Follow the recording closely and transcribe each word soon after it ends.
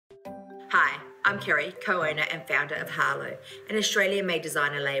Hi, I'm Kerry, co-owner and founder of Harlow, an Australian-made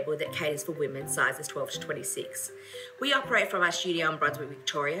designer label that caters for women sizes 12 to 26. We operate from our studio in Brunswick,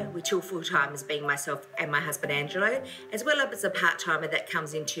 Victoria, with two full-timers being myself and my husband Angelo, as well as a part-timer that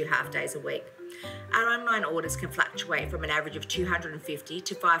comes in 2 half-days a week. Our online orders can fluctuate from an average of 250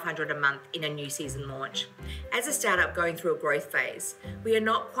 to 500 a month in a new season launch. As a startup going through a growth phase, we are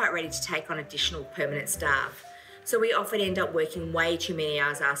not quite ready to take on additional permanent staff. So we often end up working way too many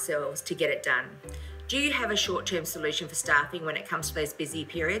hours ourselves to get it done. Do you have a short-term solution for staffing when it comes to those busy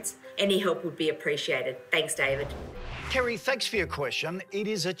periods? Any help would be appreciated. Thanks, David. Kerry, thanks for your question. It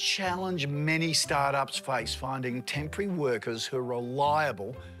is a challenge many startups face. Finding temporary workers who are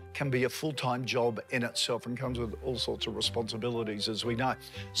reliable can be a full-time job in itself and comes with all sorts of responsibilities, as we know.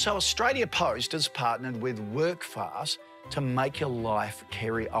 So Australia Post has partnered with Workfast to make your life,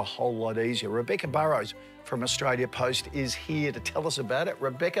 Kerry, a whole lot easier. Rebecca Burrows from Australia Post is here to tell us about it.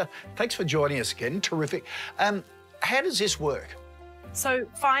 Rebecca, thanks for joining us again. Terrific. How does this work? So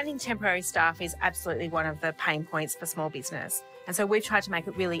finding temporary staff is absolutely one of the pain points for small business. And so we've tried to make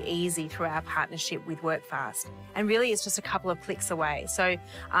it really easy through our partnership with Workfast. And really it's just a couple of clicks away. So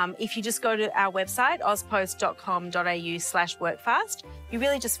if you just go to our website, ozpost.com.au/workfast, you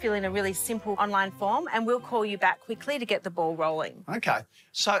really just fill in a really simple online form and we'll call you back quickly to get the ball rolling. Okay.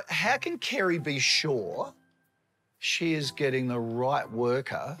 So how can Kerry be sure she is getting the right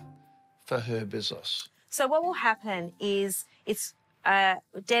worker for her business? So what will happen is a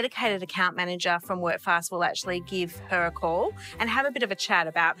dedicated account manager from Workfast will actually give her a call and have a bit of a chat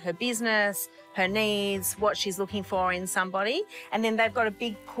about her business, her needs, what she's looking for in somebody. And then they've got a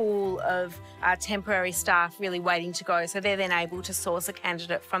big pool of temporary staff really waiting to go. So they're then able to source a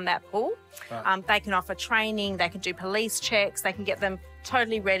candidate from that pool. Right. They can offer training, they can do police checks, they can get them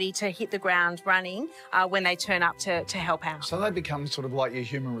totally ready to hit the ground running when they turn up to help out. So they become sort of like your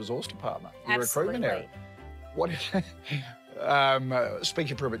human resource department, your Absolutely. recruitment area. What,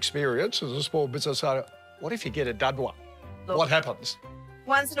 speaking from experience as a small business owner, what if you get a dud one? Look, what happens?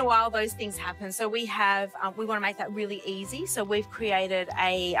 Once in a while, those things happen. So we have, we want to make that really easy. So we've created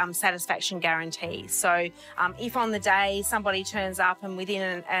a satisfaction guarantee. So if on the day somebody turns up and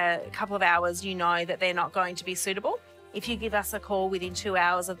within a couple of hours, you know that they're not going to be suitable, if you give us a call within 2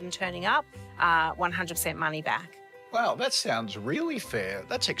 hours of them turning up, 100% money back. Wow, that sounds really fair.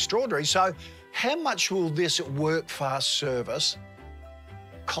 That's extraordinary. So how much will this Workfast service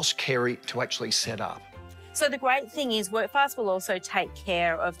cost Kerry to actually set up? So the great thing is Workfast will also take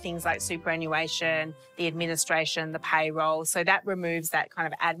care of things like superannuation, the administration, the payroll. So that removes that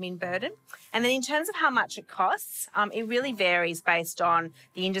kind of admin burden. And then in terms of how much it costs, it really varies based on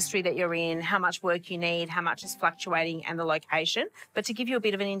the industry that you're in, how much work you need, how much is fluctuating and the location. But to give you a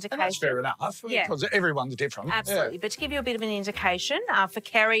bit of an indication... And that's fair enough, yeah, because everyone's different. Absolutely. Yeah. But to give you a bit of an indication, for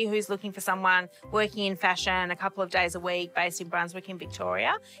Kerry, who's looking for someone working in fashion a couple of days a week based in Brunswick in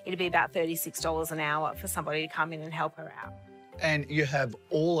Victoria, it'd be about $36 an hour for somebody to come in and help her out. And you have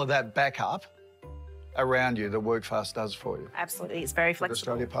all of that backup around you that Workfast does for you. Absolutely. It's very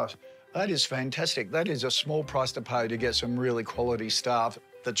flexible. Australia Post. That is fantastic. That is a small price to pay to get some really quality staff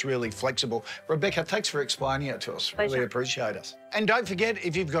that's really flexible. Rebecca, thanks for explaining it to us. Pleasure. Really appreciate it. And don't forget,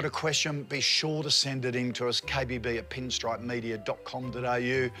 if you've got a question, be sure to send it in to us,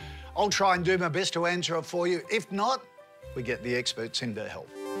 kbb@pinstripemedia.com.au. I'll try and do my best to answer it for you. If not, we get the experts in to help.